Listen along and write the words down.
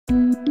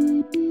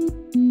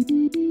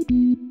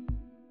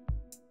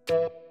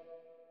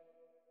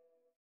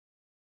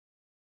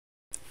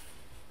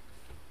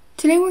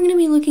Today we're going to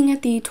be looking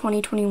at the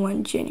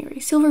 2021 January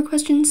Silver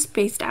question,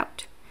 Spaced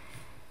Out.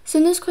 So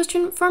in this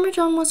question, Farmer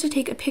John wants to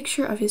take a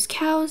picture of his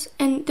cows,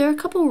 and there are a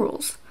couple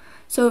rules.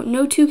 So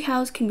no two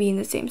cows can be in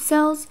the same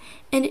cells,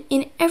 and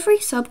in every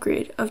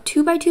subgrid of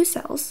 2x2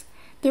 cells,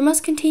 there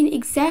must contain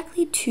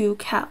exactly 2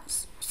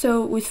 cows.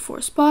 So with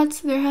 4 spots,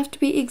 there have to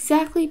be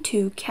exactly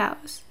 2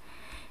 cows.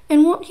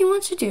 And what he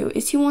wants to do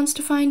is he wants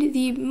to find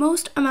the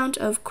most amount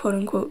of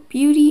quote-unquote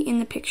beauty in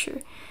the picture.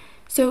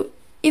 So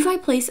if I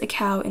place a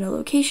cow in a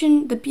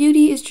location, the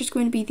beauty is just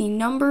going to be the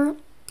number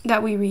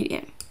that we read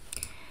in.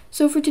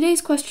 So for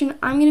today's question,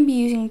 I'm going to be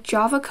using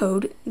Java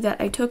code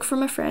that I took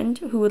from a friend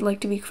who would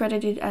like to be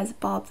credited as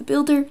Bob the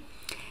Builder,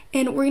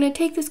 and we're going to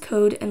take this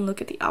code and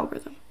look at the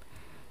algorithm.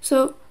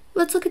 So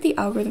let's look at the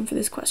algorithm for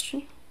this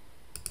question.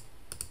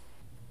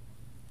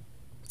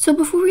 So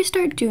before we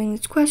start doing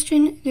this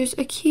question, there's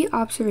a key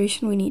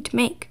observation we need to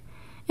make.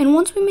 And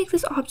once we make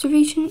this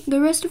observation,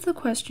 the rest of the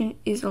question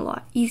is a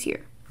lot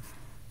easier.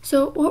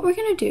 So what we're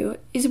going to do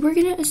is we're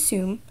going to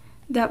assume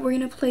that we're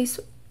going to place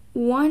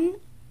 1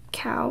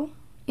 cow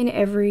in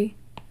every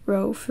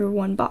row for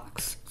 1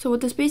 box. So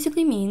what this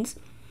basically means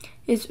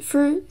is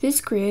for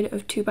this grid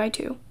of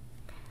 2x2,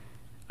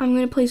 I'm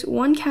going to place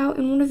 1 cow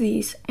in one of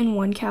these and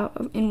 1 cow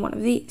in one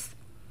of these.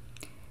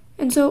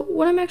 And so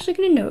what I'm actually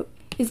going to note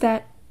is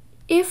that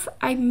if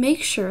I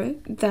make sure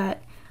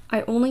that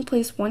I only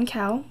place 1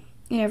 cow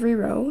in every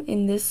row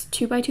in this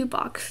 2x2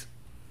 box,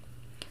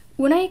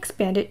 when I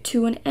expand it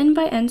to an n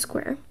by n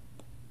square,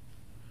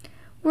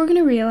 we're going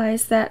to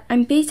realize that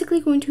I'm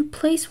basically going to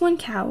place 1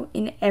 cow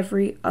in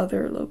every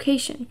other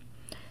location.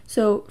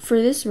 So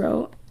for this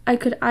row, I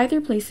could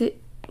either place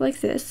it like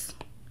this,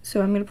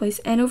 so I'm going to place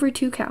n over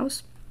 2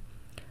 cows,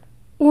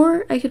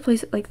 or I could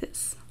place it like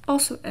this,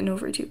 also n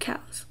over 2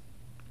 cows.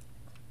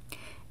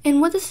 And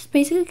what this is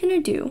basically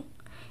going to do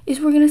is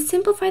we're going to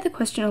simplify the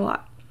question a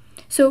lot.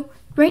 So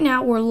right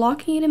now we're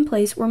locking it in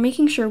place. We're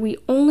making sure we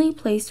only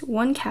place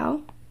 1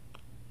 cow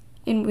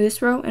in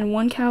this row and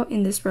 1 cow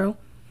in this row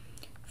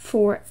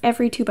for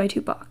every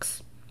 2x2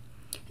 box.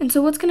 And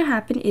so what's going to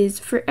happen is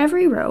for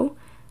every row,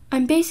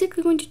 I'm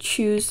basically going to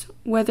choose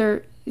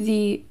whether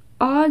the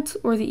odds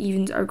or the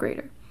evens are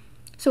greater.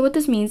 So what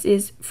this means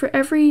is for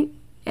every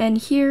n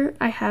here,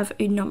 I have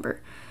a number.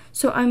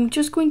 So I'm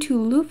just going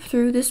to loop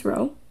through this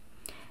row,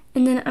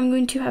 and then I'm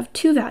going to have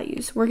 2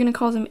 values. We're going to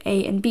call them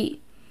A and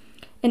B.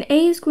 And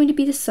A is going to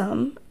be the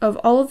sum of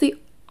all of the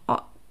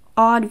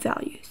odd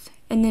values,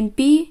 and then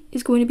B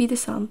is going to be the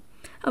sum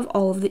of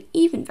all of the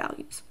even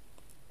values.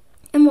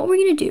 And what we're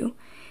going to do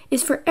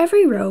is for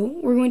every row,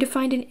 we're going to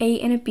find an A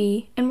and a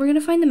B, and we're going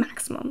to find the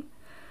maximum.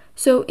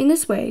 So in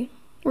this way,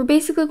 we're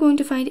basically going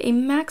to find a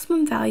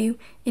maximum value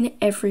in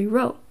every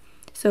row.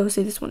 So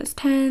say this one is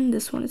 10,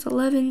 this one is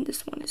 11,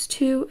 this one is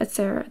 2,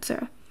 etc.,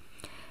 etc.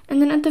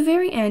 And then at the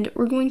very end,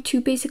 we're going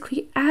to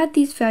basically add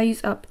these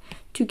values up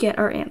to get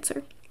our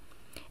answer.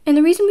 And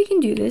the reason we can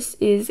do this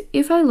is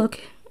if I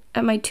look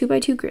at my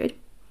 2x2 grid,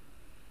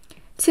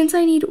 since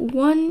I need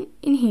 1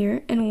 in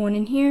here and 1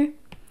 in here,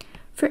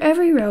 for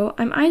every row,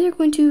 I'm either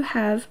going to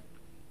have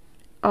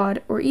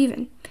odd or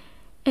even.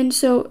 And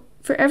so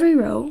for every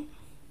row,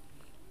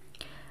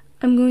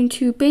 I'm going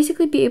to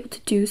basically be able to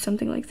do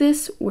something like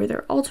this, where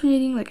they're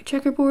alternating like a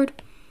checkerboard,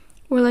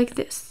 or like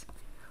this,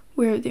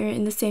 where they're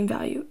in the same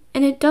value.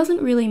 And it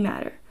doesn't really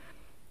matter.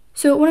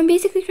 So what I'm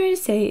basically trying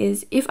to say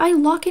is if I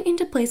lock it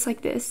into place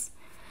like this,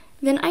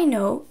 then I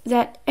know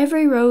that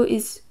every row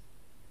is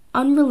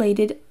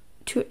unrelated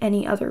to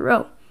any other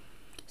row.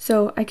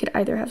 So I could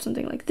either have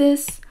something like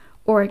this,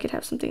 or I could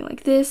have something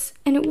like this,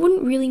 and it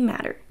wouldn't really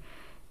matter.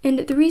 And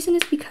the reason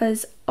is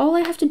because all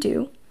I have to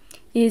do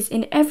is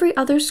in every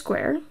other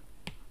square,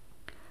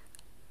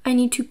 I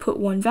need to put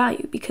 1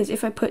 value, because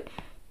if I put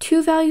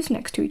 2 values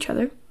next to each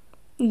other,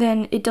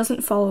 then it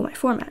doesn't follow my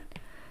format.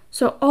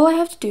 So all I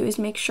have to do is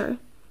make sure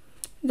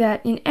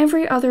that in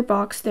every other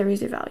box there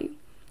is a value.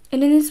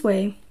 And in this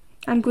way,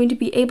 I'm going to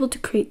be able to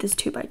create this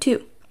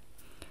 2x2.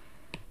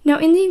 Now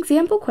in the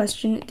example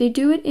question, they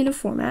do it in a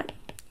format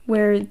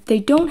where they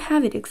don't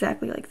have it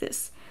exactly like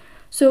this.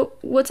 So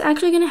what's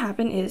actually going to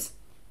happen is,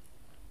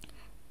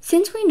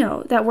 since we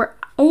know that we're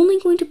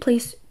only going to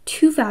place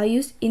 2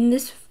 values in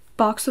this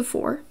box of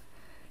 4,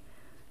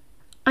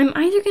 I'm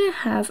either going to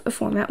have a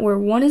format where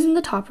 1 is in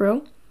the top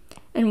row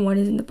and 1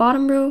 is in the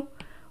bottom row,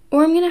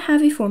 or I'm going to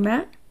have a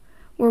format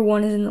where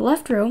 1 is in the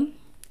left row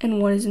and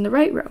 1 is in the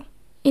right row.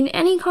 In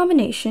any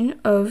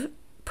combination of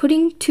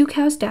putting 2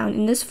 cows down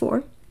in this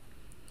 4,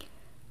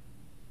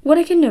 what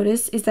I can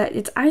notice is that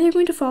it's either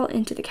going to fall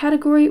into the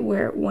category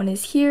where 1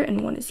 is here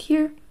and 1 is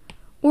here,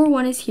 or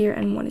 1 is here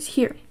and 1 is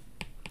here.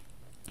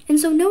 And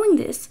so knowing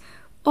this,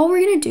 all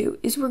we're going to do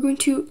is we're going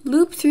to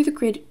loop through the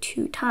grid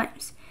 2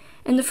 times.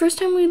 And the first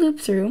time we loop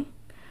through,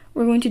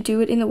 we're going to do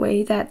it in the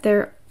way that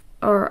there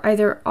are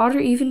either odd or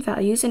even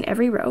values in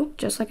every row,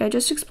 just like I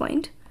just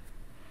explained.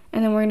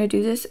 And then we're going to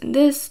do this and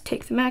this,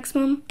 take the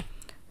maximum,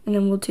 and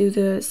then we'll do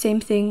the same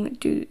thing,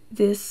 do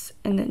this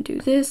and then do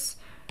this,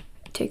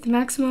 take the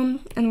maximum,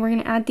 and we're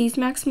going to add these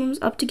maximums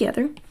up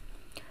together.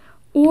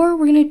 or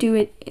we're going to do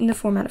it in the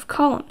format of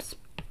columns.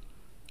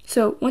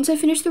 So once I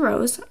finish the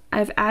rows,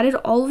 I've added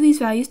all of these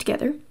values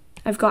together.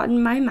 I've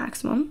gotten my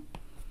maximum.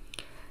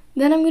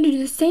 Then I'm going to do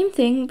the same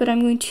thing, but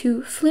I'm going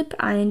to flip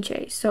I and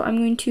j. So I'm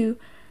going to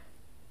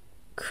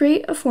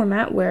create a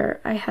format where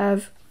I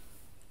have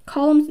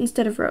columns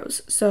instead of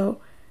rows.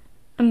 So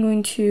I'm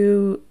going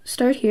to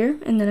start here,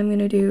 and then I'm going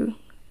to do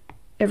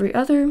every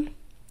other,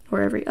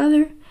 or every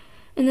other,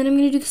 and then I'm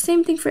going to do the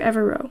same thing for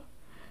every row.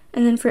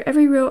 And then for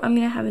every row, I'm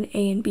going to have an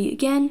A and B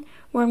again,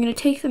 where I'm going to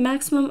take the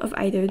maximum of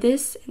either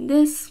this and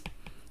this.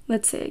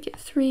 Let's say I get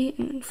 3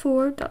 and then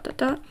 4, dot, dot,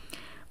 dot.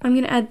 I'm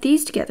going to add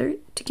these together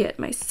to get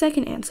my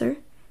second answer.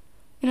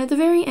 And at the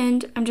very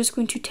end, I'm just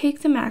going to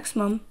take the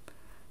maximum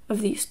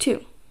of these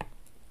two.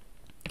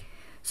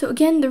 So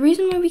again, the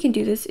reason why we can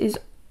do this is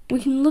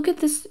we can look at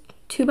this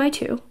 2 by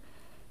 2,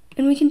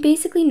 and we can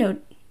basically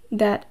note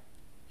that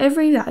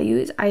every value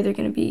is either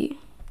going to be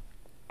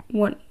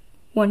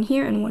one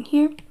here and one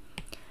here,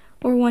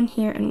 or one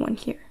here and one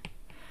here.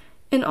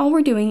 And all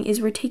we're doing is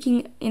we're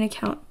taking in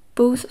account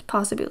both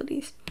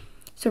possibilities.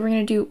 So we're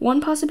going to do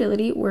one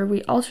possibility where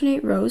we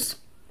alternate rows,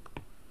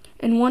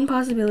 and one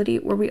possibility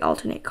where we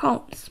alternate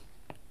columns.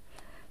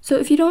 So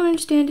if you don't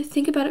understand,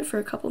 think about it for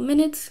a couple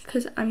minutes,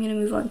 because I'm going to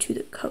move on to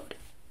the code.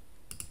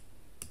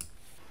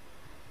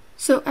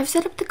 So I've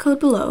set up the code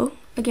below.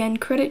 Again,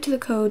 credit to the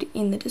code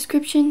in the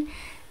description.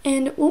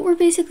 And what we're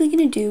basically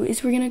going to do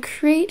is we're going to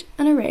create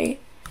an array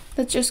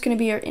that's just going to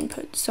be our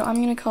input. So I'm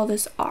going to call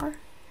this R.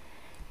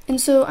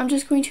 And so I'm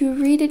just going to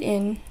read it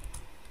in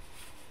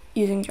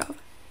using Java.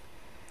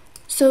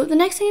 So the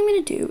next thing I'm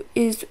going to do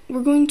is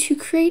we're going to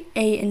create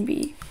A and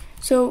B.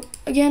 So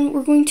again,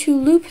 we're going to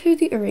loop through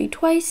the array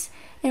twice,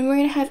 and we're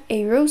going to have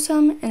a row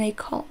sum and a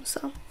column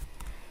sum.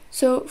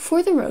 So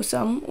for the row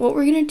sum, what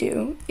we're going to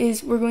do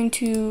is we're going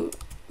to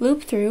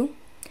loop through,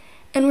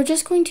 and we're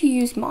just going to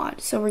use mod.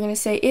 So we're going to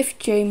say if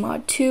j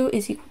mod 2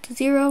 is equal to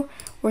 0,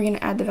 we're going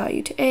to add the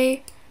value to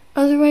A.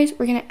 Otherwise,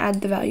 we're going to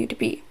add the value to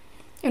B.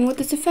 And what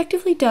this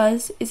effectively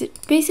does is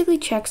it basically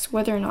checks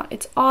whether or not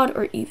it's odd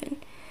or even.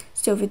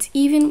 So if it's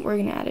even, we're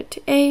going to add it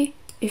to A.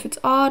 If it's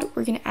odd,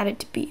 we're going to add it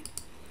to B.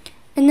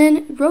 And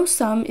then row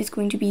sum is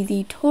going to be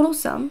the total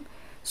sum.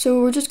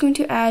 So we're just going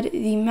to add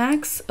the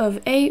max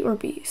of A or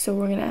B. So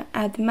we're going to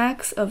add the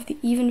max of the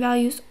even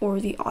values or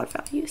the odd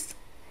values.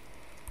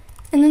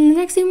 And then the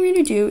next thing we're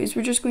going to do is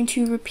we're just going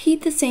to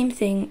repeat the same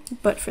thing,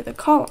 but for the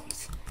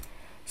columns.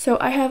 So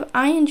I have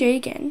I and j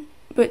again,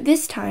 but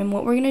this time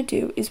what we're going to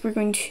do is we're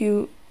going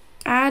to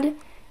add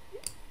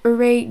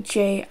array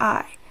ji.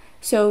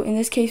 So in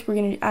this case, we're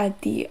going to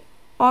add the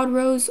odd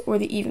rows or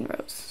the even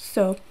rows.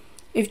 So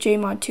if j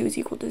mod 2 is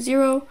equal to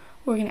 0,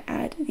 we're going to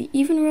add the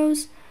even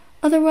rows.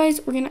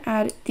 Otherwise, we're going to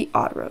add the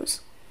odd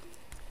rows.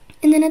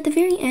 And then at the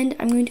very end,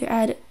 I'm going to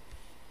add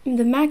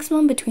the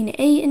maximum between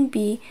A and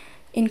B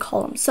in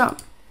column sum.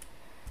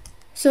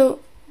 So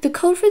the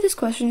code for this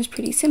question is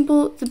pretty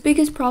simple. The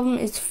biggest problem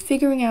is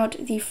figuring out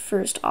the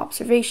first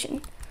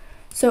observation.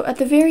 So at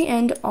the very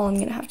end, all I'm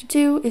going to have to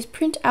do is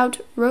print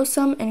out row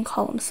sum and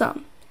column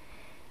sum.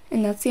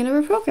 And that's the end of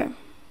our program.